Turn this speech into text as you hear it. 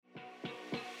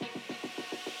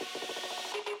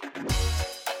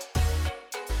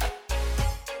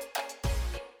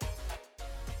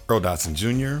Earl Dotson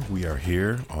Jr., we are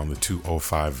here on the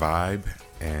 205 Vibe,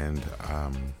 and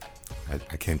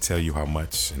I can't tell you how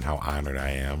much and how honored I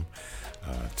am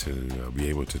to be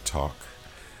able to talk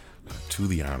to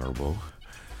the Honorable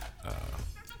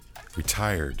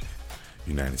retired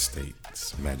United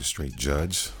States Magistrate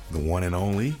Judge, the one and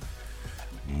only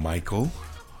Michael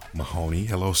Mahoney.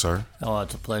 Hello, sir. Oh,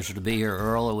 it's a pleasure to be here,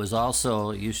 Earl. It was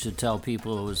also, you should tell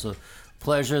people, it was a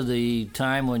pleasure the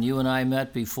time when you and I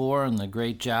met before and the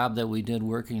great job that we did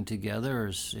working together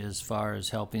as far as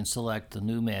helping select the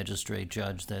new magistrate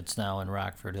judge that's now in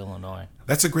Rockford, Illinois.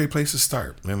 That's a great place to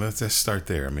start. Man, let's just start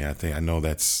there. I mean, I know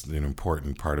that's an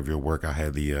important part of your work. I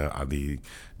had the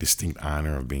distinct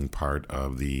honor of being part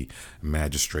of the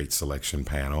magistrate selection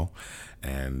panel,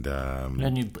 and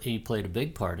you played a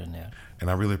big part in that. And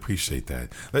I really appreciate that.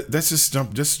 Let's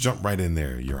just jump right in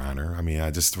there, Your Honor. I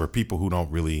mean, just for people who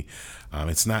don't really,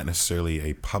 it's not necessarily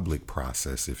a public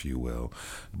process, if you will,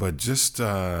 but just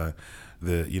going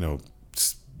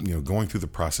through the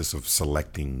process of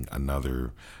selecting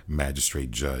another magistrate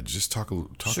judge. Just talk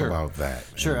Sure. About that.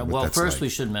 Sure. Well, first like. We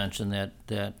should mention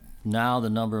that now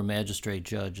the number of magistrate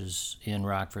judges in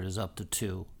Rockford is up to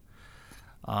 2.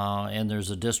 And there's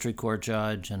a district court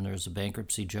judge, and there's a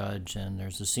bankruptcy judge, and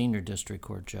there's a senior district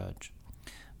court judge.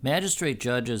 Magistrate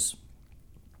judges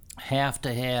have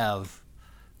to have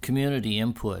community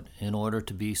input in order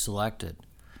to be selected.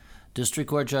 District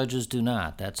court judges do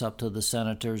not. That's up to the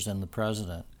senators and the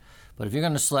president. But if you're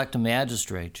going to select a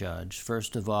magistrate judge,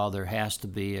 first of all, there has to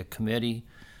be a committee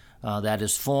that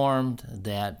is formed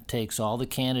that takes all the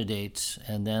candidates,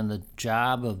 and then the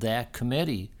job of that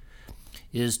committee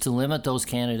is to limit those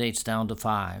candidates down to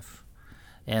 5.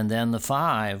 And then the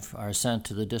 5 are sent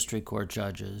to the district court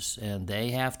judges, and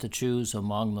they have to choose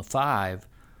among the 5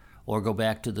 or go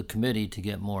back to the committee to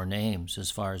get more names as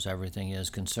far as everything is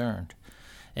concerned.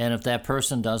 And if that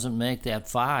person doesn't make that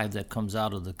 5 that comes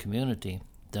out of the community,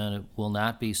 then it will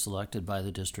not be selected by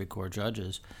the district court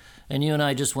judges. And you and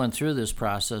I just went through this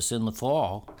process in the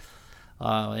fall.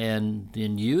 And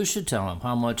you should tell them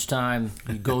how much time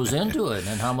goes into it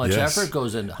and how much Yes. effort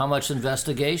goes in, how much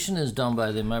investigation is done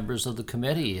by the members of the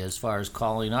committee as far as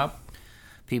calling up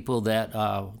people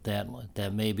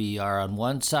that maybe are on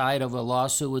one side of a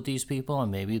lawsuit with these people,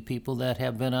 and maybe people that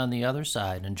have been on the other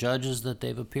side, and judges that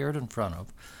they've appeared in front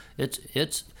of.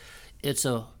 It's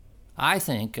a, I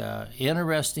think,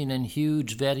 interesting and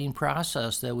huge vetting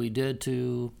process that we did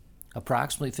to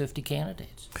approximately 50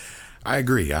 candidates. I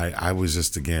agree. I was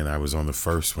on the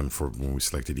first one for when we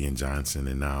selected Ian Johnson,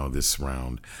 and now this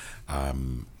round.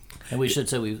 And we should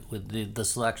say the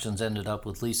selections ended up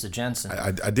with Lisa Jensen.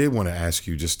 I did want to ask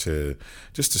you just to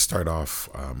start off.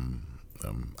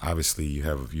 Obviously,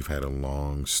 you've had a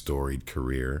long, storied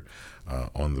career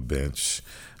on the bench.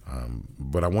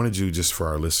 But I wanted you, just for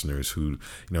our listeners who,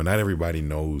 not everybody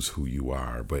knows who you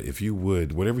are, but if you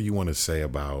would, whatever you want to say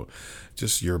about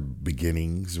just your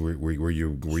beginnings, where you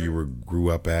grew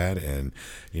up at, and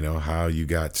how you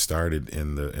got started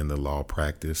in the law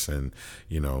practice, and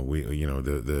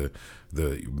the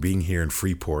being here in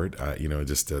Freeport,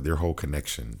 just their whole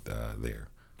connection there.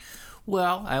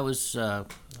 Well, I was.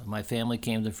 My family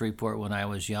came to Freeport when I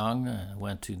was young. I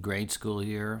went to grade school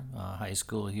here, high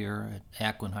school here at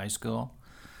Acquin High School.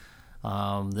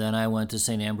 Then I went to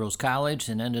St. Ambrose College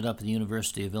and ended up at the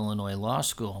University of Illinois Law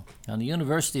School. Now, the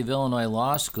University of Illinois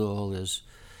Law School is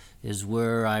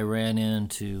where I ran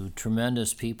into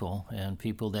tremendous people, and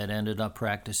people that ended up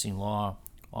practicing law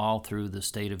all through the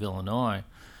state of Illinois.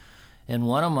 And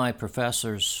one of my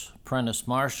professors, Prentice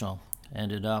Marshall,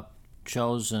 ended up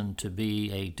chosen to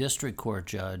be a district court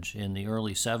judge in the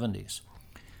early 70s.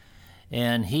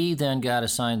 And he then got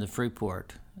assigned to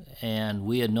Freeport, and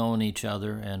we had known each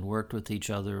other and worked with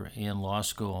each other in law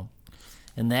school.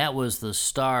 And that was the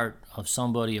start of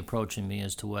somebody approaching me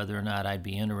as to whether or not I'd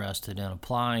be interested in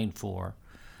applying for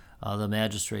the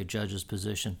magistrate judge's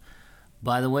position.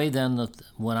 By the way, then,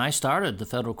 when I started, the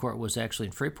federal court was actually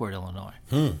in Freeport, Illinois.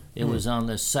 It was on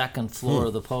the second floor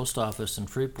of the post office in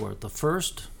Freeport. The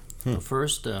first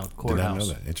courthouse. Did not know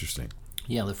that. Interesting.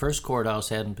 Yeah, the first courthouse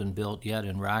hadn't been built yet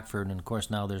in Rockford, and of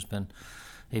course now there's been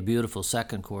a beautiful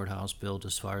second courthouse built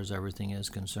as far as everything is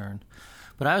concerned.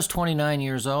 But I was 29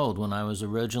 years old when I was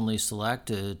originally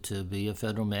selected to be a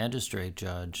federal magistrate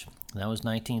judge. That was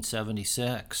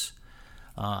 1976.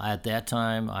 At that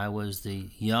time, I was the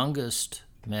youngest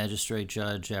magistrate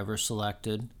judge ever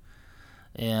selected,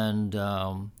 and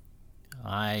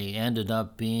I ended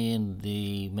up being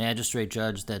the magistrate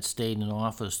judge that stayed in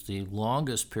office the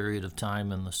longest period of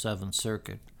time in the Seventh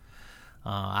Circuit.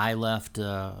 I left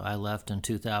in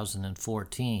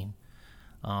 2014,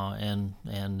 and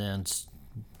then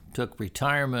took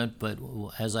retirement, but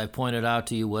as I pointed out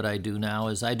to you, what I do now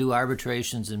is I do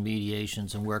arbitrations and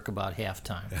mediations and work about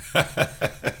half-time.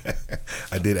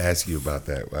 I did ask you about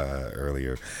that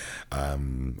earlier,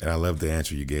 and I love the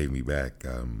answer you gave me back.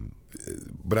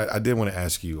 But I did want to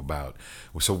ask you about,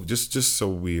 so just so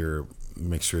we're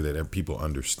make sure that people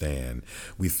understand,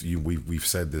 we've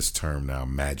said this term now,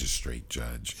 magistrate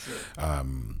judge. Sure.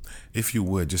 If you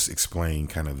would just explain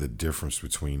kind of the difference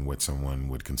between what someone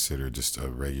would consider just a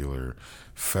regular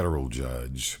federal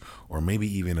judge, or maybe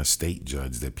even a state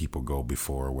judge that people go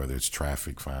before, whether it's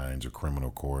traffic fines or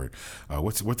criminal court.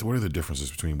 What are the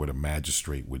differences between what a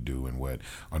magistrate would do and what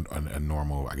a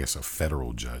normal, I guess, a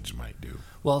federal judge might do?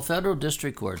 Well, a federal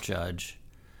district court judge,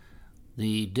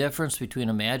 the difference between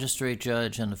a magistrate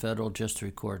judge and a federal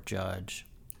district court judge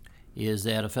is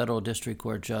that a federal district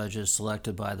court judge is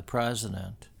selected by the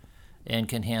president and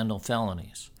can handle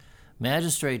felonies.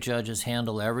 Magistrate judges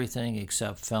handle everything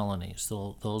except felonies.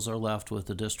 Those are left with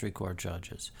the district court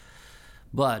judges.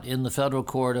 But in the federal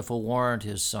court, if a warrant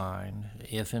is signed,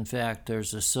 if in fact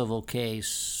there's a civil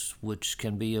case which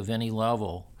can be of any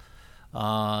level,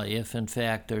 if in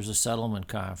fact there's a settlement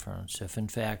conference, if in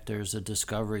fact there's a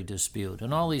discovery dispute,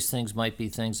 and all these things might be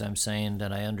things I'm saying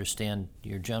that I understand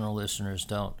your general listeners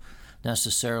don't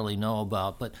necessarily know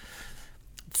about, but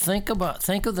think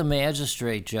of the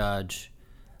magistrate judge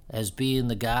as being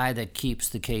the guy that keeps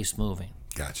the case moving.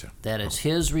 Gotcha. That it's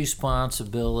his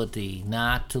responsibility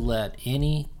not to let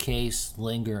any case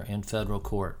linger in federal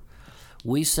court.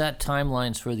 We set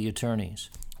timelines for the attorneys.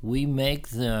 We make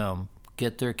them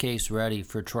get their case ready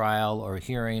for trial or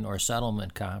hearing or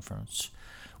settlement conference.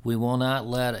 We will not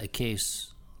let a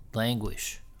case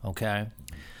languish, okay?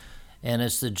 And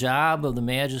it's the job of the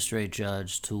magistrate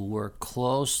judge to work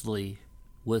closely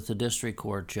with the district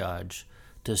court judge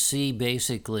to see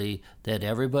basically that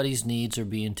everybody's needs are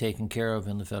being taken care of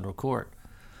in the federal court.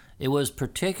 It was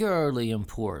particularly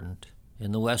important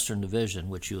in the Western Division,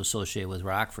 which you associate with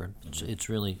Rockford. It's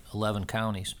really 11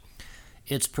 counties.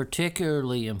 It's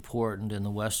particularly important in the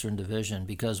Western Division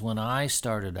because when I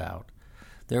started out,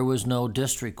 there was no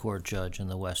district court judge in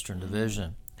the Western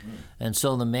Division. And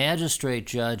so the magistrate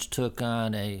judge took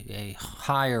on a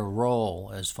higher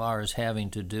role as far as having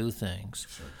to do things.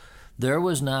 Sure. There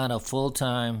was not a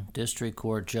full-time district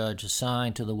court judge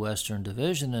assigned to the Western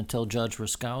Division until Judge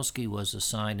Ruskowski was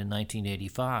assigned in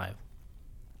 1985.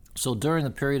 So during the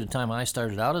period of time I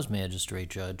started out as magistrate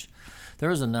judge, there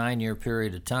was a 9-year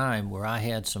period of time where I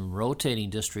had some rotating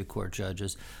district court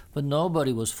judges, but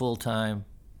nobody was full-time,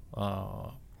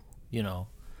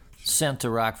 sent to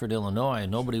Rockford, Illinois.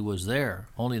 Nobody was there.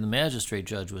 Only the magistrate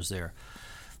judge was there.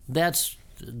 That's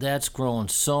grown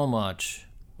so much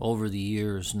over the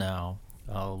years now,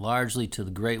 largely to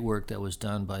the great work that was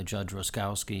done by Judge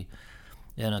Ruskowski.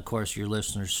 And, of course, your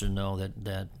listeners should know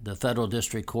that the federal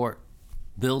district court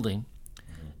building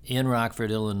in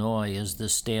Rockford, Illinois, is the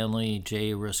Stanley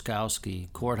J.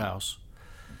 Ruskowski Courthouse.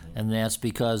 And that's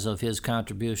because of his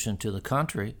contribution to the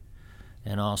country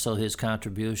and also his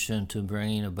contribution to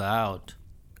bringing about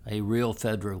a real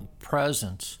federal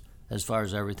presence as far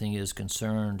as everything is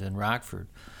concerned in Rockford.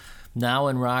 Now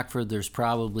in Rockford, there's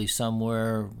probably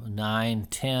somewhere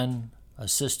 9-10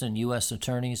 assistant U.S.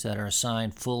 attorneys that are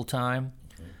assigned full-time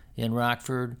in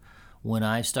Rockford. When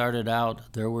I started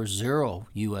out, there were 0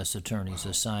 U.S. attorneys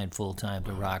assigned full-time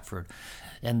to Rockford.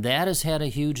 And that has had a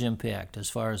huge impact as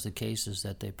far as the cases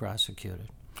that they prosecuted.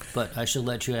 But I should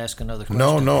let you ask another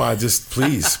question. No, I just,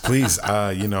 please. These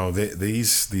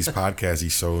podcasts,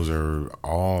 these shows are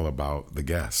all about the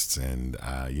guests. And,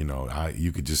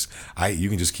 you can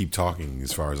just keep talking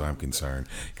as far as I'm concerned,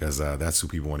 because that's who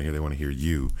people want to hear. They want to hear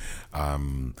you.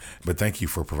 But thank you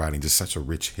for providing just such a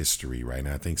rich history, right? And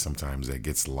I think sometimes that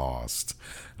gets lost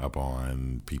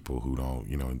upon people who don't,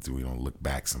 we don't look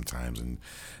back sometimes and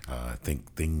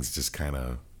think things just kind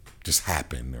of just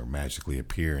happen or magically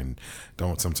appear, and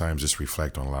don't sometimes just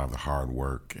reflect on a lot of the hard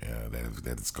work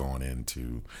that is going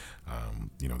into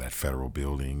that federal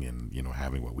building and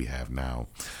having what we have now.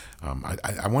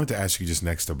 I wanted to ask you just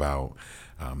next about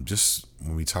just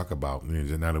when we talk about,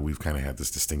 now that we've kind of had this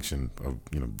distinction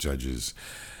of judges,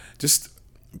 just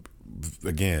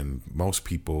again, most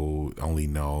people only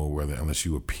know whether, unless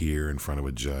you appear in front of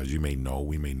a judge, we may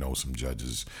know some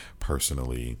judges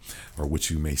personally, or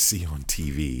which you may see on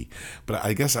TV. But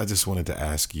I guess I just wanted to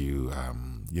ask you,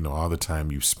 all the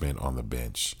time you've spent on the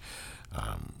bench,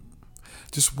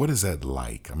 just what is that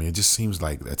like? I mean, it just seems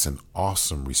like that's an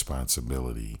awesome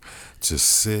responsibility to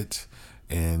sit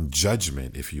and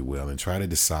judgment, if you will, and try to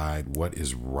decide what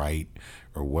is right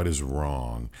or what is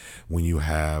wrong when you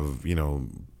have,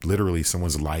 literally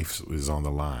someone's life is on the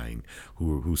line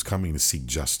who's coming to seek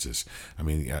justice. I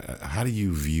mean, how do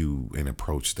you view and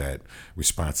approach that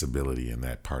responsibility in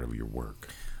that part of your work?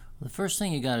 The first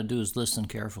thing you got to do is listen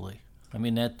carefully. I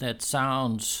mean, that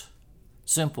sounds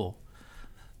simple,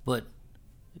 but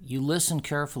you listen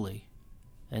carefully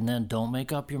and then don't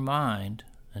make up your mind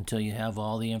until you have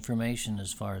all the information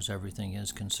as far as everything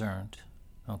is concerned,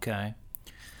 okay?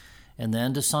 And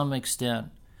then to some extent,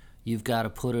 you've got to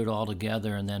put it all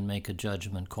together and then make a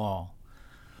judgment call.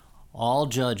 All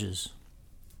judges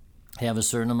have a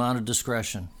certain amount of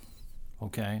discretion,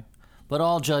 okay? But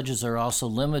all judges are also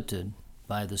limited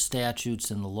by the statutes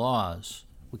and the laws.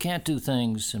 We can't do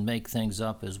things and make things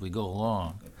up as we go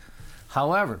along.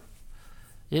 However,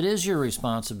 it is your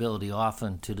responsibility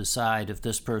often to decide if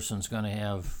this person's going to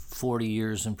have 40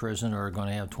 years in prison or going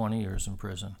to have 20 years in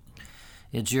prison.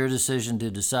 It's your decision to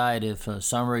decide if a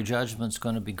summary judgment's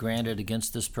going to be granted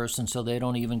against this person so they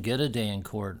don't even get a day in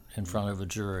court in front of a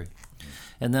jury.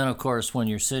 And then, of course, when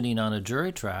you're sitting on a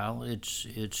jury trial,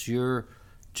 it's your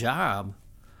job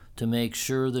to make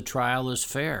sure the trial is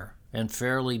fair and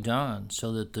fairly done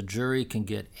so that the jury can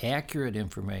get accurate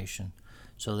information,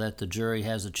 so that the jury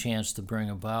has a chance to bring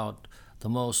about the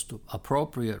most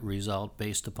appropriate result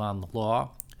based upon the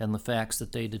law and the facts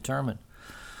that they determine.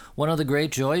 One of the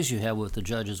great joys you have with the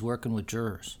judge is working with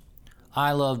jurors.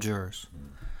 I love jurors.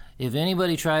 If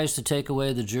anybody tries to take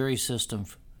away the jury system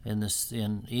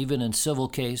even in civil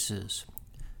cases,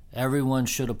 everyone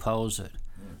should oppose it.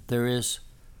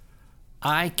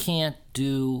 I can't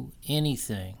do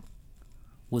anything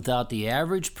without the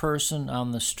average person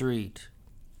on the street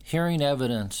hearing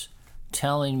evidence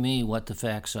telling me what the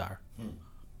facts are.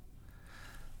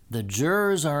 The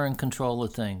jurors are in control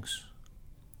of things.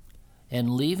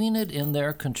 And leaving it in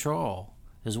their control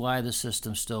is why the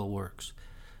system still works.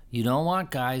 You don't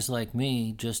want guys like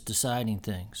me just deciding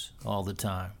things all the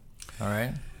time. All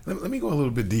right? Let me go a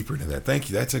little bit deeper into that. Thank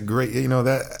you. That's a great,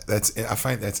 I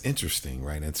find that's interesting,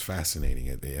 right? It's fascinating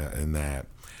in that,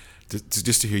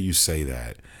 just to hear you say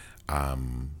that,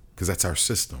 because that's our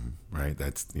system, right?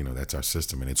 That's our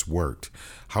system, and it's worked.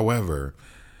 However,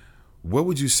 what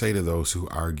would you say to those who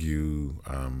argue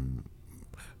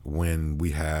when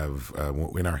we have,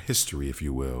 in our history, if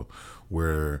you will,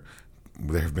 where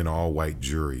there have been all white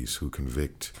juries who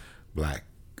convict black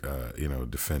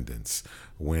defendants,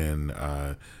 when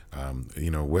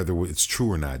whether it's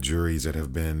true or not, juries that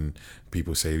have been,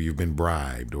 people say you've been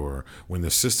bribed, or when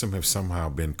the system have somehow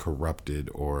been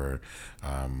corrupted, or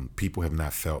people have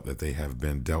not felt that they have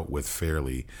been dealt with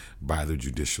fairly by the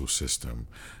judicial system.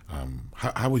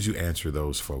 How would you answer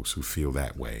those folks who feel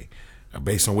that way?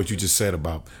 Based on what you just said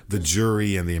about the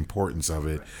jury and the importance of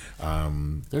it.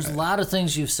 There's a lot of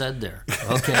things you've said there,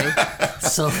 okay?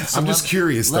 So I'm just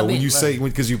curious, though,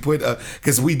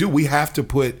 because we have to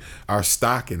put our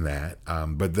stock in that,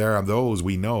 but there are those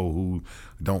we know who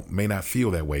may not feel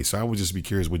that way. So I would just be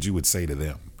curious what you would say to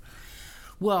them.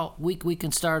 Well, we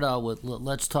can start out with,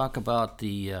 let's talk about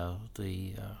the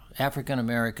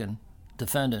African-American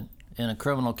defendant in a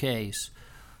criminal case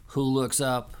who looks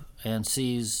up and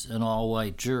sees an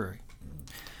all-white jury.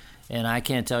 And I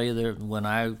can't tell you that when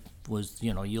I was,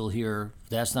 you'll hear,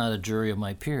 that's not a jury of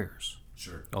my peers.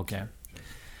 Sure. Okay. Sure.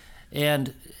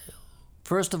 And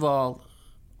first of all,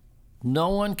 no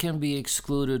one can be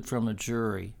excluded from a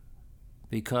jury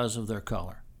because of their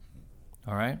color.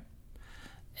 All right?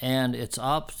 And it's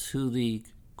up to the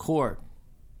court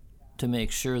to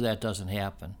make sure that doesn't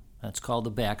happen. That's called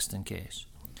the Baxton case.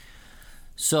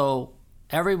 So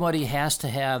everybody has to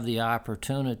have the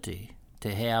opportunity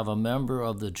to have a member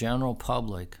of the general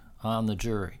public on the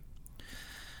jury.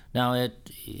 Now,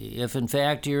 if in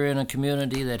fact you're in a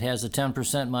community that has a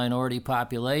 10% minority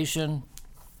population,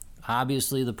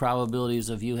 obviously the probabilities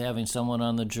of you having someone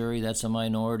on the jury that's a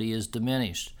minority is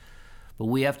diminished. But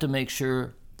we have to make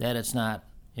sure that it's not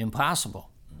impossible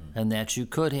and that you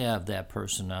could have that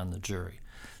person on the jury.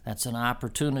 That's an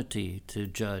opportunity to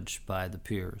judge by the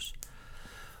peers.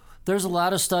 There's a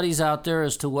lot of studies out there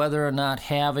as to whether or not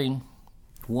having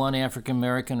one African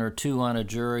American or two on a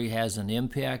jury has an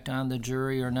impact on the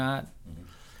jury or not.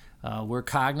 We're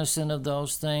cognizant of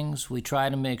those things. We try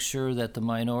to make sure that the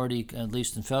minority, at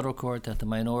least in federal court, that the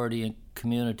minority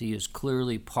community is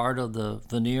clearly part of the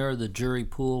veneer, the jury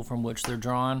pool from which they're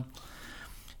drawn.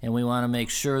 And we want to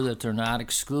make sure that they're not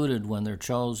excluded when they're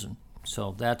chosen.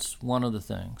 So that's one of the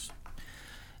things.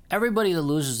 Everybody that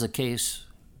loses the case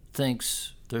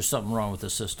thinks there's something wrong with the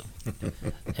system.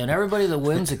 And everybody that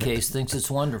wins a case thinks it's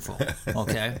wonderful,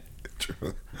 okay?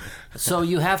 True. So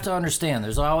you have to understand,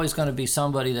 there's always going to be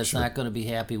somebody that's Sure. not going to be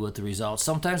happy with the results.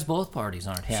 Sometimes both parties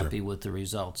aren't happy Sure. with the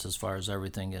results as far as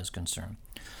everything is concerned.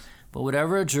 But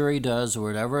whatever a jury does or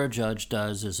whatever a judge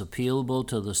does is appealable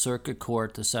to the circuit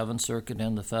court, the Seventh Circuit,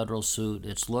 and the federal suit.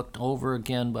 It's looked over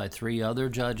again by 3 other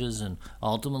judges, and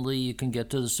ultimately you can get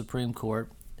to the Supreme Court.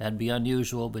 That'd be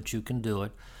unusual, but you can do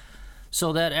it.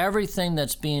 So that everything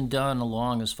that's being done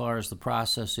along as far as the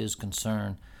process is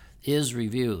concerned is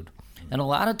reviewed. And a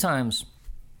lot of times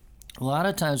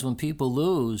when people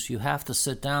lose, you have to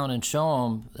sit down and show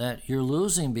them that you're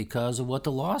losing because of what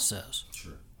the law says.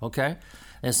 Sure. Okay?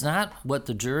 It's not what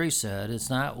the jury said. It's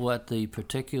not what the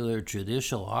particular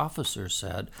judicial officer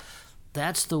said.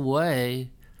 That's the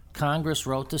way Congress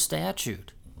wrote the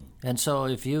statute. And so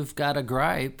if you've got a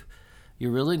gripe,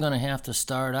 you're really going to have to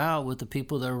start out with the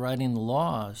people that are writing the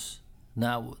laws,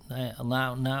 not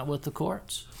with the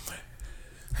courts.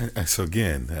 So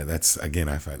again,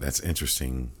 I find that's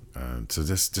interesting. So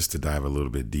just to dive a little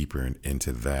bit deeper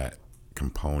into that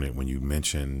component, when you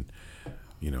mention,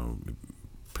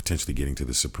 potentially getting to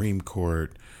the Supreme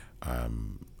Court,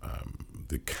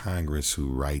 the Congress who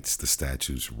writes the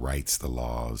statutes, writes the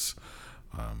laws.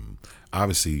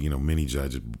 Obviously, many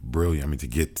judges, brilliant. I mean, to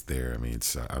get there,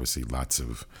 it's obviously lots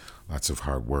of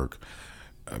hard work.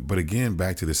 But again,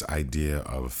 back to this idea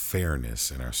of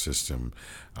fairness in our system,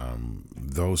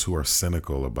 those who are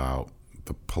cynical about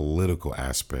the political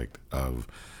aspect of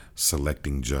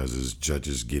selecting judges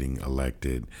getting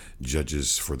elected,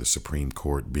 judges for the Supreme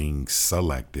Court being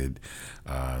selected,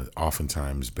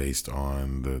 oftentimes based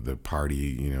on the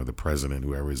party, the president,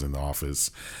 whoever is in the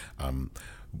office.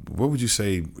 What would you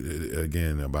say,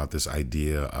 again, about this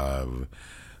idea of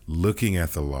looking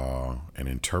at the law and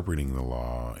interpreting the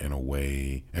law in a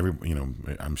way,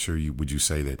 I'm sure would you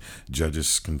say that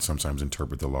judges can sometimes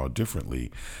interpret the law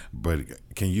differently, but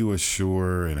can you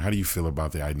assure, and how do you feel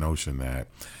about the notion that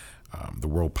the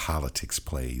role politics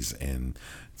plays in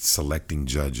selecting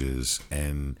judges,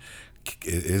 and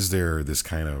is there this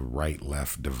kind of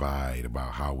right-left divide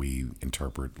about how we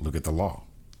look at the law?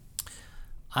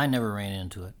 I never ran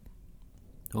into it.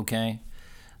 Okay?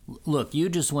 Look, you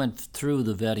just went through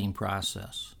the vetting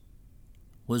process.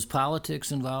 Was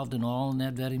politics involved in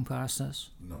that vetting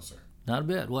process? No, sir. Not a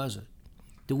bit, was it?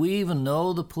 Do we even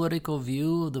know the political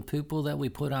view of the people that we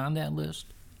put on that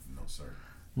list? No, sir.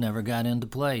 Never got into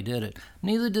play, did it?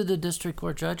 Neither did the district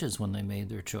court judges when they made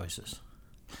their choices.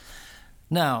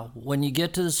 Now, when you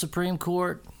get to the Supreme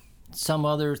Court, some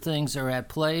other things are at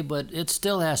play, but it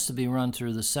still has to be run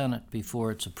through the Senate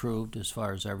before it's approved as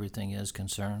far as everything is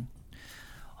concerned.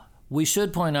 We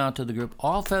should point out to the group,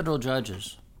 all federal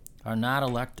judges are not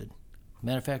elected.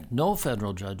 Matter of fact, no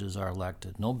federal judges are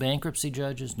elected. No bankruptcy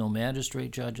judges, no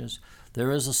magistrate judges.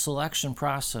 There is a selection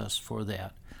process for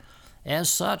that. As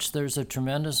such, there's a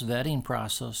tremendous vetting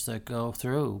process that go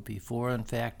through before, in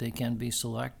fact, they can be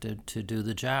selected to do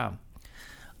the job.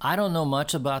 I don't know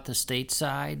much about the state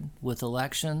side with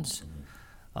elections.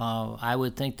 I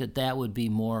would think that would be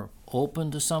more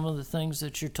open to some of the things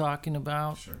that you're talking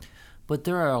about. Sure. But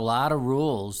there are a lot of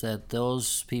rules that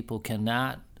those people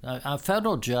cannot, a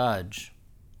federal judge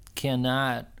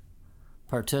cannot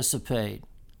participate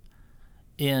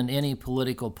in any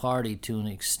political party to an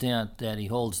extent that he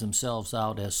holds themselves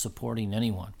out as supporting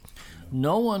anyone.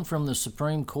 No one from the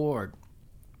Supreme Court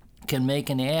can make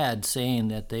an ad saying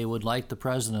that they would like the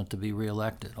president to be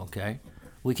reelected, okay?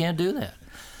 We can't do that.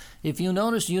 If you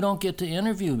notice, you don't get to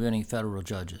interview many federal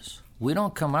judges. We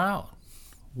don't come out.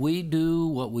 We do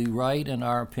what we write in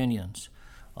our opinions.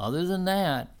 Other than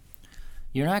that,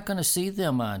 you're not going to see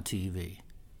them on TV.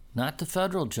 Not the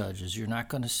federal judges. You're not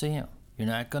going to see them. You're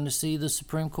not going to see the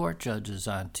Supreme Court judges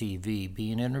on TV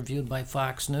being interviewed by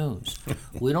Fox News.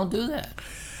 We don't do that.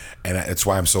 And that's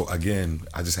why I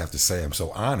just have to say, I'm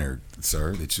so honored,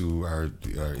 sir, that you are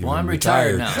well, I'm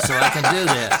retired now, so I can do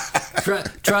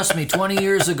that. Trust me, 20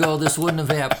 years ago, this wouldn't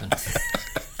have happened.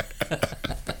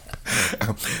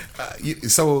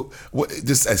 So,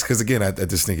 because again, I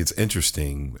just think it's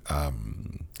interesting.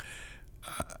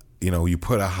 You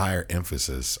put a higher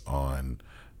emphasis on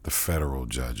the federal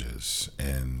judges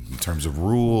and in terms of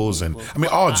rules, and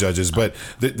all judges, but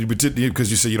because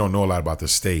you say you don't know a lot about the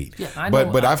state. Yeah, I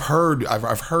know. But I've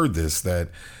heard this that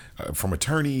from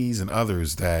attorneys and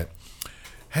others that,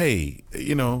 hey,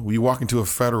 you walk into a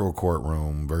federal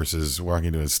courtroom versus walking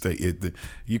into a state,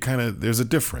 there's a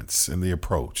difference in the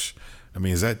approach.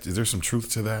 Is there some truth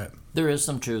to that? There is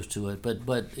some truth to it,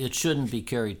 but it shouldn't be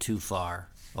carried too far,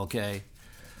 okay?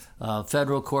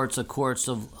 Federal courts are courts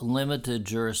of limited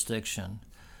jurisdiction.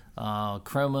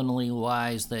 Criminally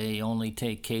wise, they only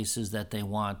take cases that they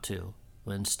want to.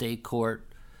 In state court,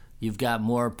 you've got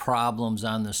more problems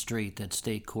on the street that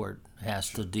state court has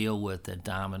to deal with that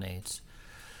dominates.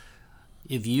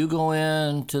 If you go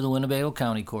into the Winnebago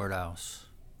County Courthouse,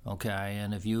 okay,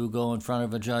 and if you go in front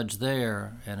of a judge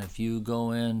there, and if you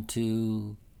go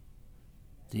into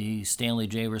the Stanley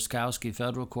J. Ruskowski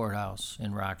Federal Courthouse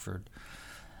in Rockford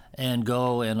and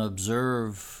go and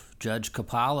observe Judge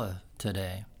Kapala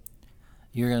today,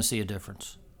 you're going to see a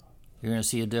difference. You're going to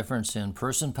see a difference in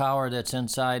person power that's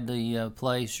inside the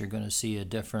place. You're going to see a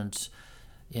difference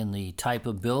in the type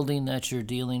of building that you're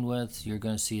dealing with. You're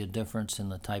going to see a difference in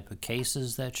the type of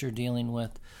cases that you're dealing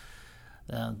with.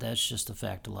 That's just a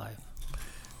fact of life.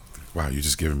 Wow, you're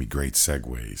just giving me great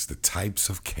segues. The types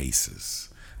of cases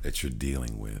that you're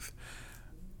dealing with.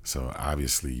 So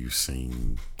obviously you've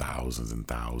seen thousands and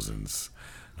thousands.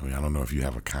 I mean, I don't know if you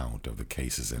have a count of the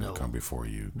cases that have come before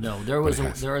you. No, there was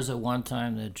a one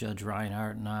time that Judge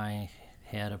Reinhardt and I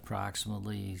had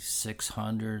approximately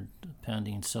 600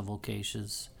 pending civil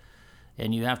cases.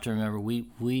 And you have to remember,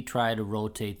 we try to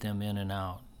rotate them in and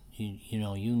out.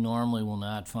 You normally will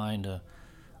not find a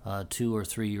 2 or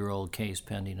 3 year old case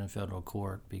pending in federal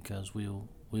court because we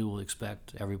will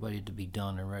expect everybody to be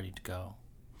done and ready to go.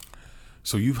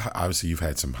 So you've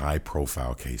had some high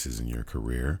profile cases in your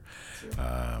career. Sure.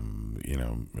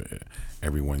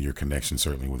 Your connection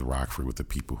certainly with Rockford, with the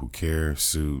People Who Care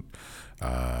suit.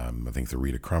 I think the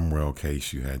Rita Crumwell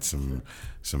case, you had some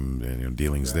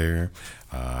dealings there.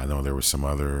 I know there were some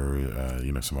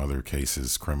other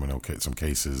cases, some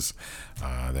cases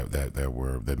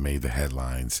that made the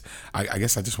headlines. I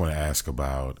guess I just want to ask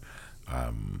about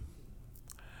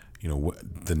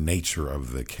what the nature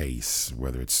of the case,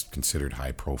 whether it's considered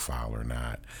high profile or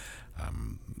not.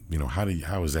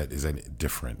 How is that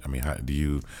different? I mean,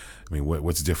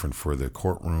 what's different for the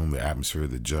courtroom, the atmosphere,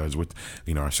 the judge?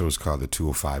 Our show is called the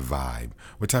 205 Vibe.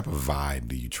 What type of vibe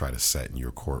do you try to set in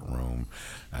your courtroom?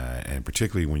 And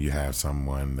particularly when you have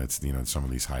someone that's, some of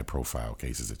these high profile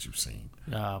cases that you've seen.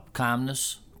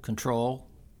 Calmness, control.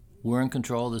 We're in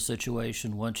control of the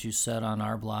situation. Once you set on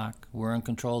our block, we're in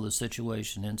control of the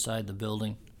situation inside the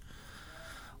building.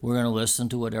 We're going to listen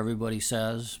to what everybody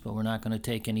says, but we're not going to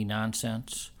take any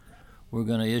nonsense. We're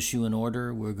going to issue an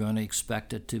order. We're going to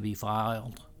expect it to be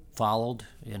followed,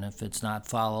 and if it's not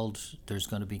followed, there's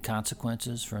going to be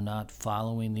consequences for not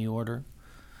following the order.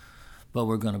 But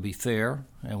we're going to be fair,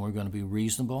 and we're going to be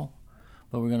reasonable,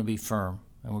 but we're going to be firm,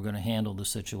 and we're going to handle the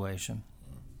situation.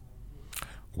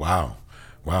 Wow,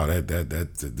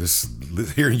 this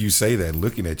hearing you say that,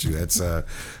 looking at you,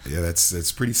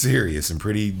 that's pretty serious and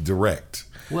pretty direct.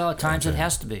 Well, at times it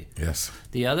has to be. Yes.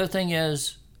 The other thing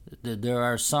is that there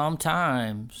are some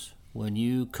times when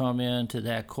you come into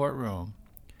that courtroom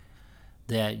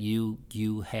that you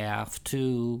have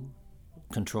to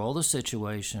control the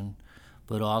situation,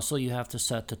 but also you have to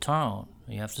set the tone.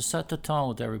 You have to set the tone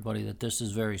with everybody that this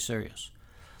is very serious,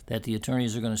 that the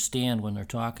attorneys are going to stand when they're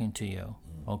talking to you,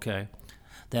 okay?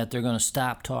 That they're going to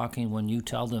stop talking when you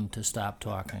tell them to stop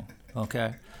talking,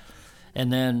 okay?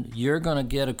 And then you're going to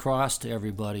get across to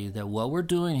everybody that what we're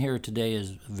doing here today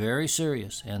is very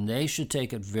serious, and they should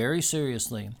take it very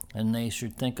seriously, and they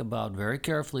should think about very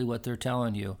carefully what they're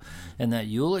telling you, and that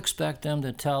you'll expect them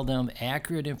to tell them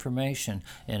accurate information,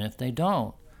 and if they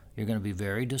don't, you're going to be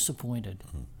very disappointed.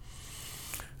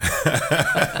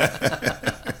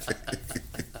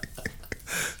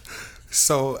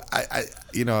 So I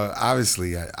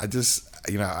obviously I just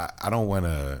I don't want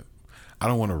to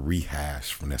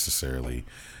rehash necessarily,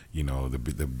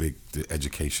 the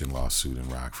education lawsuit in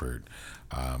Rockford,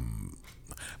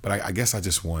 but I guess I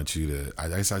just wanted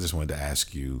to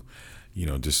ask you,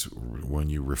 just when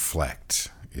you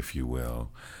reflect, if you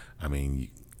will, I mean,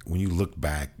 when you look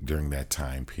back during that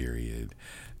time period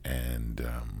and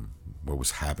what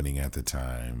was happening at the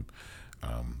time.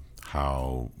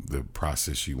 How the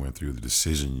process you went through, the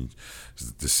decisions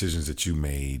that you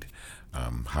made,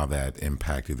 how that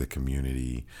impacted the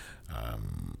community,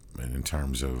 and in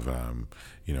terms of,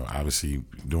 obviously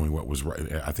doing what was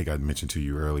right. I think I mentioned to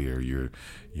you earlier, you're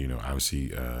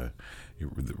obviously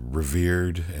you're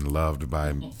revered and loved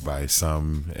by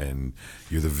some, and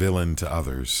you're the villain to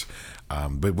others.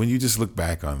 But when you just look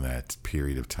back on that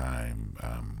period of time,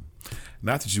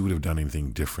 not that you would have done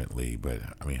anything differently, but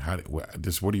I mean,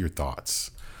 what are your thoughts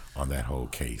on that whole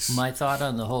case? My thought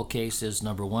on the whole case is,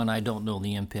 number one, I don't know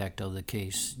the impact of the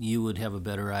case. You would have a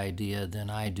better idea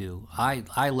than I do.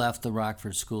 I left the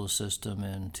Rockford school system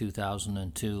in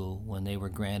 2002 when they were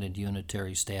granted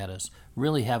unitary status.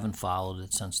 Really haven't followed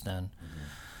it since then.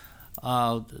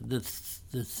 Mm-hmm.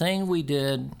 The thing we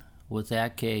did with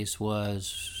that case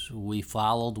was we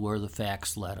followed where the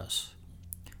facts led us.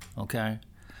 okay?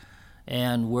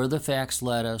 And where the facts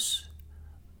led us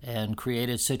and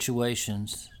created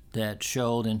situations that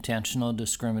showed intentional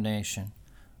discrimination,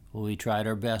 we tried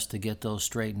our best to get those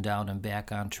straightened out and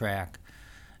back on track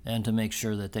and to make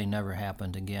sure that they never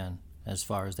happened again as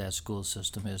far as that school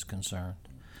system is concerned.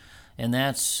 And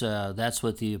that's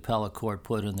what the appellate court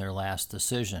put in their last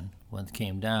decision when it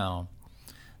came down,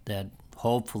 that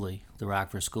hopefully the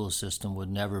Rockford school system would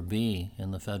never be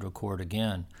in the federal court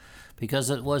again, because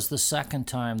it was the second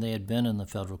time they had been in the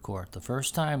federal court. The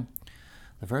first time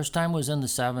was in the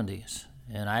 70s,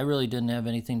 and I really didn't have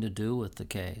anything to do with the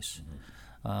case.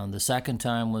 The second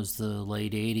time was the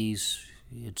late 80s.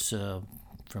 It's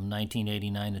from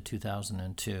 1989 to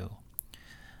 2002.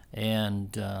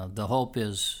 And the hope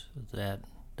is that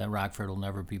Rockford will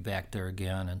never be back there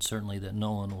again, and certainly that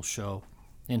no one will show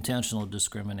intentional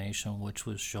discrimination, which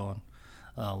was shown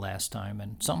last time,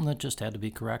 and something that just had to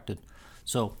be corrected.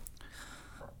 So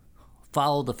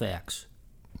follow the facts.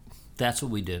 That's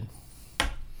what we did.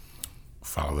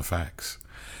 Follow the facts.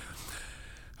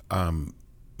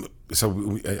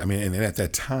 So, I mean, and at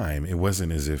that time, it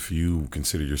wasn't as if you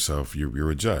considered yourself,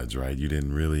 you're a judge, right? You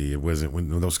didn't really, it wasn't,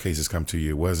 when those cases come to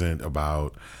you, it wasn't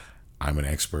about, I'm an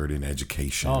expert in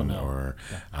education, or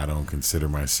I don't consider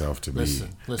myself to be.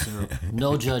 Listen,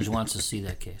 no judge wants to see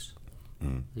that case.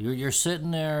 You're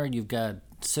sitting there, you've got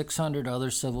 600 other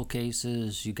civil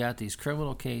cases, you got these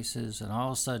criminal cases, and all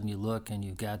of a sudden you look and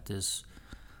you've got this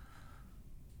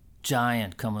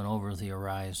giant coming over the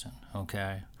horizon,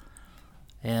 okay?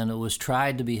 And it was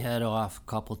tried to be head off a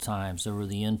couple times. There were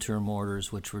the interim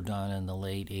orders, which were done in the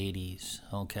late 80s,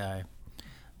 okay?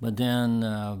 But then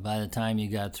by the time you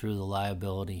got through the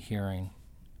liability hearing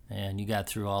and you got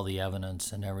through all the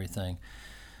evidence and everything,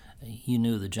 you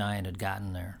knew the giant had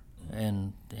gotten there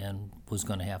and was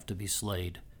going to have to be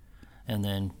slayed. And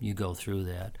then you go through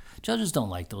that. Judges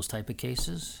don't like those type of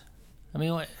cases. I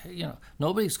mean,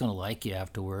 nobody's going to like you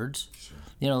afterwards. Sure.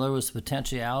 There was the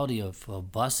potentiality of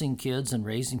busing kids and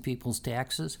raising people's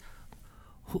taxes.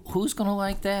 Who's going to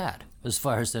like that as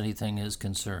far as anything is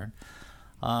concerned?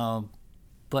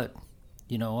 But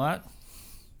you know what?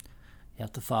 You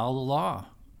have to follow the law,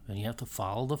 and you have to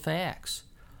follow the facts.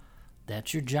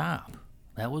 That's your job.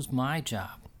 That was my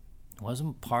job. It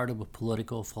wasn't part of a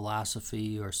political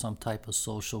philosophy or some type of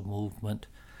social movement.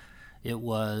 It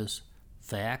was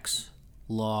facts,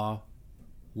 law.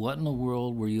 What in the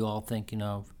world were you all thinking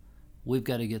of? We've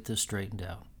got to get this straightened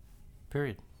out.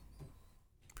 Period.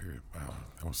 Wow,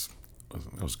 that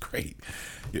was great.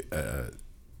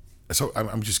 So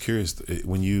I'm just curious,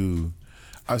 when you,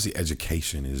 obviously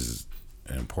education is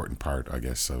an important part, I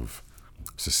guess, of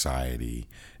society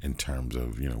in terms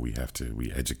of, we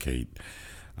educate,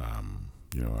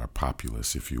 our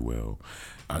populace, if you will.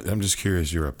 I'm just curious,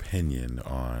 do you have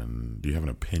an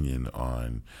opinion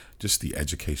on just the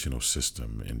educational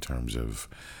system in terms of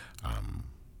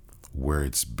where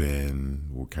it's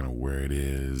been, kind of where it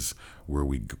is, where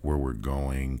we're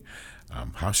going?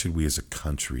 How should we as a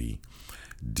country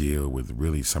deal with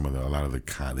really a lot of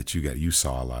the you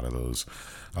saw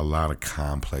a lot of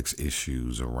complex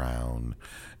issues around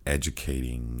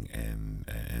educating and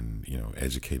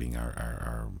educating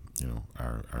our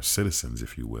citizens,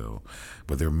 if you will.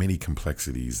 But there are many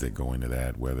complexities that go into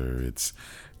that, whether it's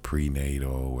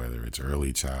prenatal, whether it's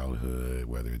early childhood,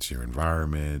 whether it's your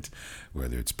environment,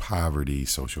 whether it's poverty,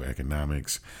 social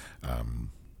economics. Do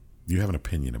you have an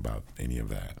opinion about any of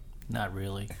that? Not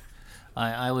really.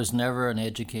 I was never an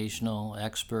educational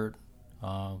expert.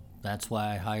 That's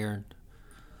why I hired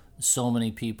so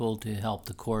many people to help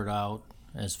the court out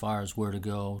as far as where to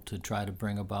go to try to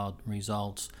bring about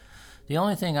results. The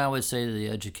only thing I would say to the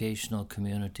educational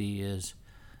community is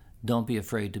don't be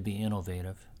afraid to be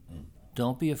innovative.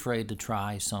 Don't be afraid to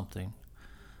try something.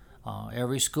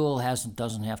 Every school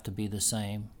doesn't have to be the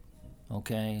same.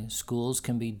 Okay? Schools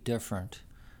can be different,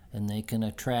 and they can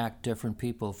attract different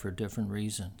people for different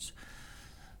reasons.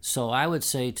 So I would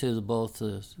say to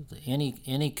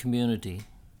any community,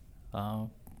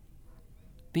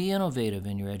 be innovative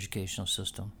in your educational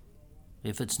system.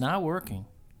 If it's not working,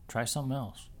 try something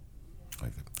else.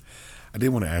 Like it. I did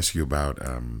want to ask you about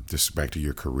just back to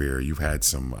your career. You've had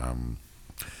some,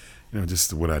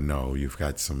 just what I know. You've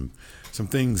got some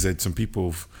things that some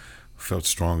people felt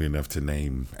strongly enough to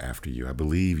name after you. I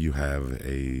believe you have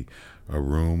a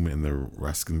room in the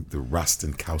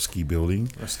Rostenkowski building.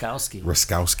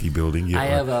 Roskowski building. Yeah. I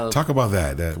have talk about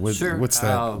that. Sure. What's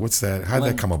that? How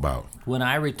did that come about? When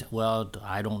I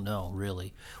I don't know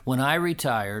really. When I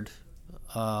retired,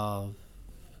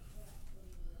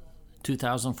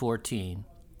 2014,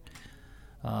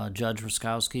 Judge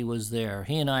Roskowski was there.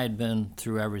 He and I had been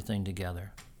through everything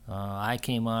together. I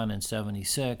came on in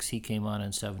 76. He came on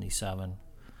in 77.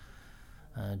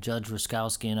 Judge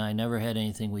Ruskowski and I never had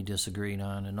anything we disagreed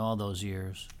on in all those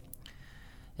years.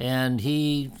 And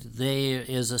there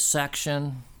is a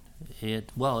section,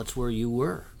 it's where you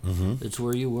were. Mm-hmm. It's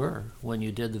where you were when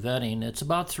you did the vetting. It's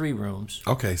about 3 rooms.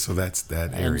 Okay, so that's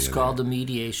that area. And it's called the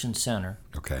Mediation Center.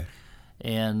 Okay.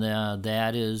 And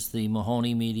that is the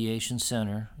Mahoney Mediation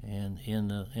Center in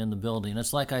the building.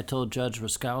 It's like I told Judge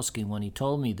Ruskowski when he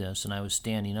told me this, and I was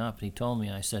standing up, and he told me,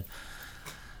 I said,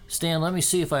 Stan, let me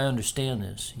see if I understand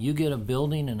this. You get a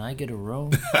building and I get a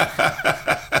room?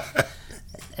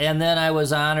 And then I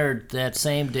was honored that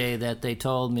same day that they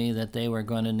told me that they were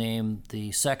going to name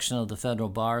the section of the Federal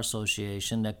Bar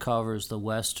Association that covers the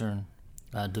Western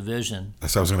Division.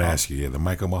 That's what I was going to ask you, the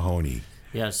Michael Mahoney.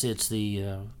 Yes, it's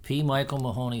the P. Michael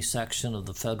Mahoney section of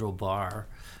the Federal Bar,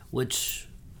 which,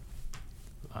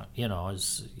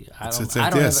 is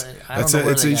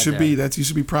you should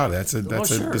be proud of. That's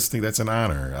an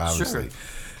honor, obviously.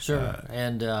 Sure.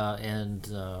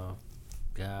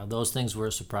 Those things were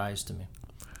a surprise to me.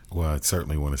 Well, I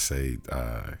certainly want to say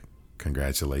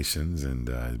congratulations and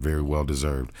very well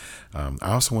deserved. I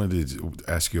also wanted to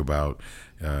ask you about.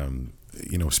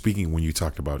 Speaking when you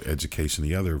talked about education,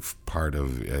 the other part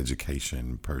of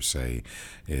education per se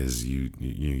is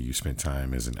you spent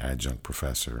time as an adjunct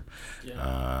professor.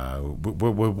 Yeah.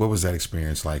 What was that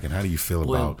experience like, and how do you feel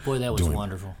about? Boy, that was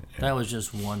wonderful. Yeah. That was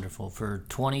just wonderful. For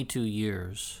 22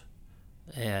 years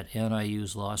at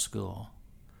NIU's law school,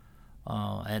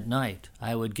 at night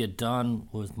I would get done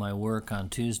with my work on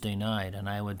Tuesday night, and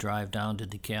I would drive down to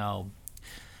DeKalb,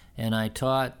 and I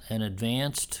taught an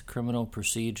advanced criminal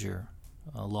procedure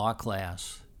law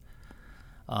class.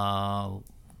 I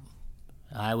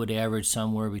would average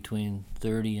somewhere between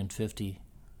 30 and 50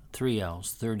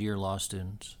 3Ls, third-year law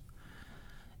students.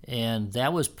 And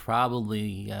that was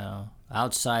probably,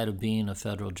 outside of being a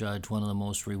federal judge, one of the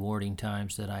most rewarding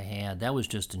times that I had. That was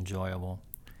just enjoyable.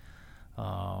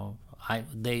 I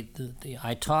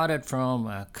taught it from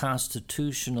a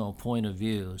constitutional point of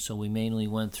view, so we mainly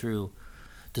went through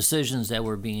decisions that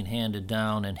were being handed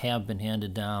down and have been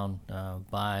handed down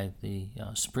by the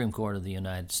Supreme Court of the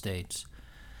United States.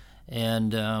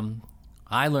 And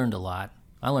I learned a lot.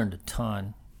 I learned a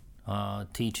ton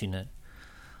teaching it.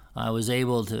 I was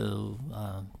able to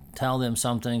tell them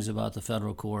some things about the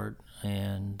federal court,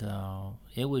 and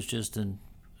it was just an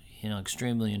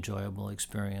extremely enjoyable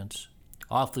experience.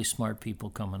 Awfully smart people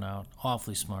coming out,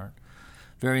 awfully smart,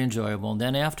 very enjoyable. And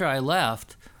then after I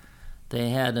left, they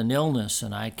had an illness,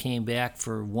 and I came back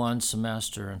for one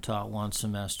semester and taught one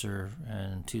semester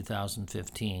in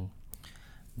 2015.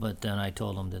 But then I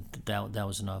told them that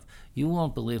was enough. You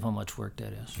won't believe how much work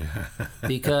that is.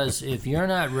 Because if you're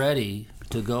not ready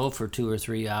to go for 2 or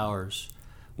 3 hours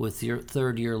with your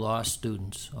third-year law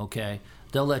students, okay,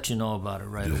 they'll let you know about it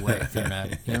right away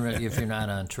if you're not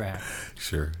on track.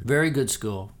 Sure. Very good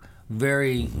school.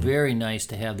 Very, very nice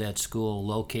to have that school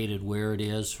located where it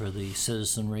is for the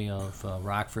citizenry of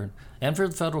Rockford and for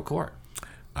the federal court.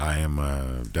 I am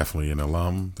definitely an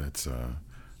alum. That's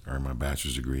earned my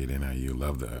bachelor's degree at NIU.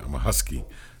 I'm a Husky,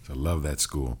 so I love that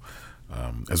school.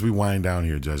 As we wind down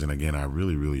here, Judge, and again, I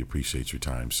really, really appreciate your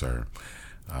time, sir.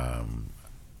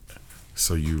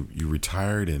 So you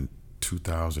retired in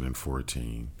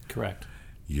 2014. Correct.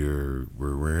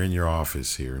 We're in your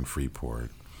office here in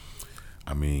Freeport.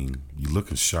 I mean, you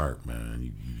looking sharp, man.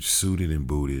 You suited and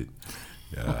booted.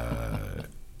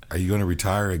 Are you going to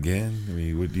retire again? I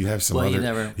mean, do you have some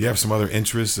you have some other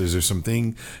interests? Is there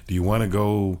something? Do you want to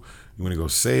go? You want to go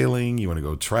sailing? You want to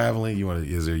go traveling? You want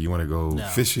to go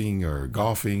fishing or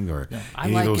golfing or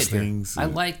any of those things? I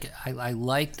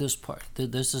like this part.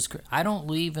 This is. I don't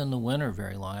leave in the winter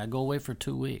very long. I go away for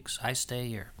 2 weeks. I stay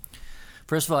here.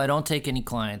 First of all, I don't take any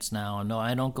clients now. No,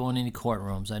 I don't go in any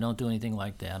courtrooms. I don't do anything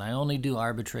like that. I only do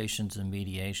arbitrations and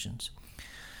mediations.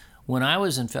 When I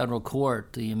was in federal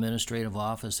court, the administrative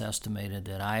office estimated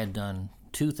that I had done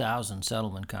 2,000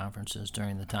 settlement conferences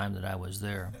during the time that I was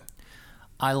there.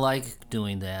 I like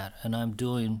doing that, and I'm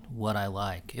doing what I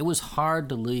like. It was hard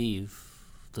to leave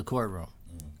the courtroom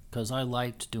because I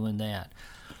liked doing that.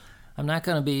 I'm not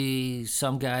going to be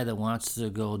some guy that wants to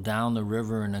go down the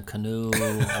river in a canoe,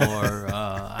 or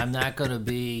I'm not going to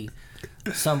be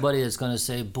somebody that's going to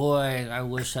say, boy, I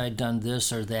wish I'd done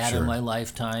this or that in my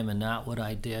lifetime and not what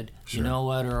I did. Sure. You know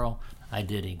what, Earl? I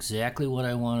did exactly what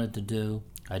I wanted to do.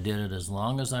 I did it as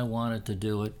long as I wanted to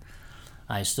do it.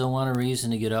 I still want a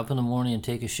reason to get up in the morning and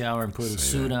take a shower and put a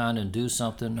suit on and do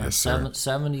something. Yes, I'm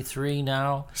 73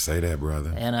 now. Say that,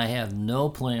 brother. And I have no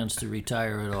plans to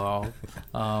retire at all.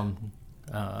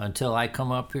 until I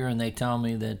come up here and they tell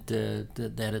me that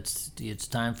it's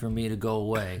time for me to go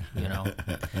away, you know.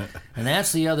 And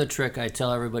that's the other trick I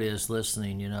tell everybody that's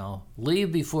listening, you know,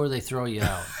 leave before they throw you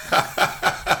out.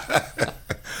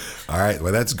 All right.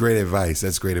 Well, that's great advice.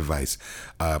 That's great advice.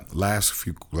 Last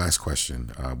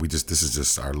question. This is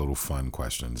just our little fun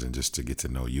questions, and just to get to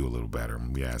know you a little better.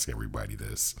 We ask everybody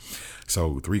this.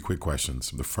 So 3 quick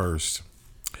questions. The first,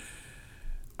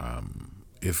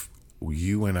 if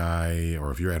you and I,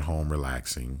 or if you're at home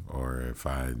relaxing, or if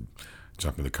I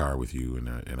jump in the car with you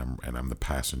and I'm the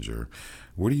passenger,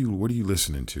 what are you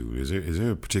listening to? Is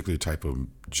there a particular type of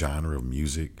genre of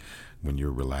music when you're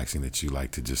relaxing that you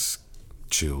like to just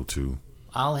chill to?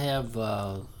 I'll have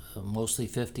mostly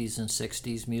 50s and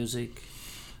 60s music.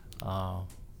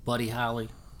 Buddy Holly,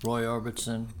 Roy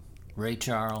Orbison, Ray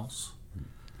Charles.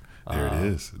 There it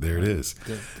is.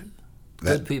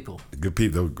 Good people. Good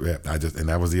people. And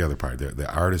that was the other part,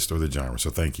 the artist or the genre. So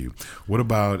thank you. What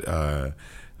about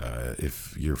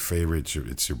if your favorite,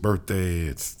 it's your birthday,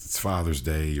 it's Father's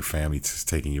Day, your family's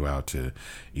taking you out to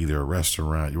either a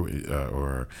restaurant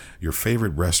or your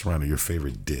favorite restaurant or your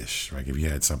favorite dish? Like if you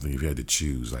had to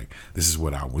choose, like this is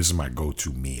my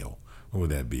go-to meal, what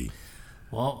would that be?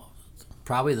 Well,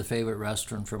 probably the favorite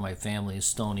restaurant for my family is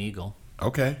Stone Eagle.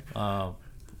 Okay.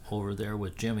 Over there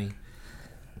with Jimmy.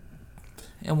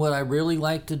 And what I really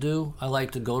like to do, I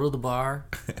like to go to the bar.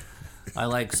 I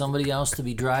like somebody else to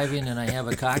be driving, and I have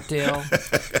a cocktail.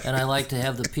 And I like to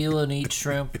have the peel and eat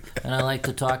shrimp, and I like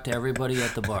to talk to everybody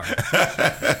at the bar.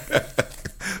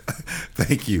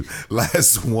 Thank you.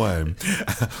 Last one.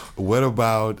 What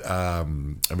about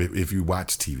if you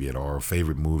watch TV at all, or a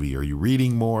favorite movie? Are you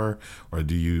reading more, or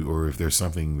if there's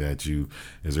something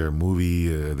is there a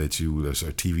movie or a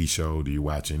TV show? Do you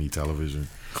watch any television?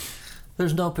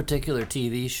 There's no particular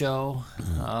TV show.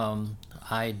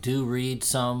 I do read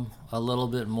a little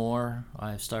bit more.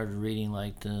 I've started reading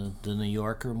like the New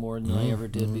Yorker more than I ever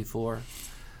did before.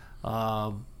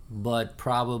 But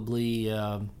probably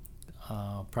I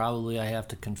have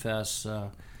to confess,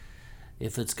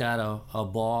 if it's got a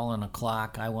ball and a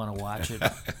clock, I want to watch it.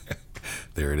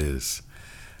 There it is.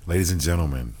 Ladies and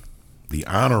gentlemen, the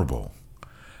Honorable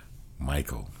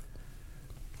Michael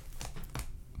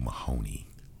Mahoney.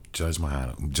 Judge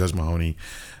Mahoney,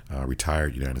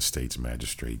 retired United States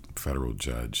Magistrate, federal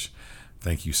judge.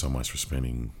 Thank you so much for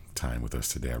spending time with us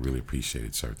today. I really appreciate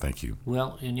it, sir. Thank you.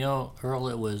 Well, Earl,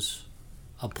 it was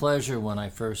a pleasure when I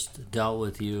first dealt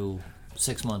with you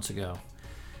 6 months ago.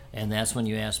 And that's when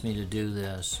you asked me to do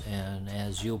this. And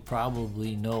as you'll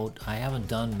probably note, I haven't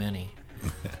done many.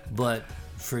 But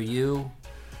for you,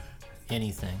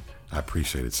 anything. I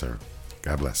appreciate it, sir.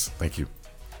 God bless. Thank you.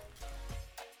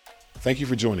 Thank you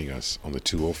for joining us on the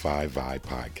 205 Vibe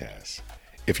podcast.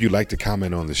 If you'd like to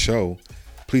comment on the show,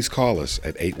 please call us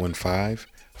at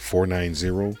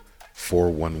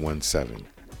 815-490-4117.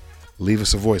 Leave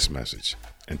us a voice message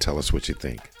and tell us what you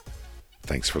think.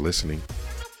 Thanks for listening.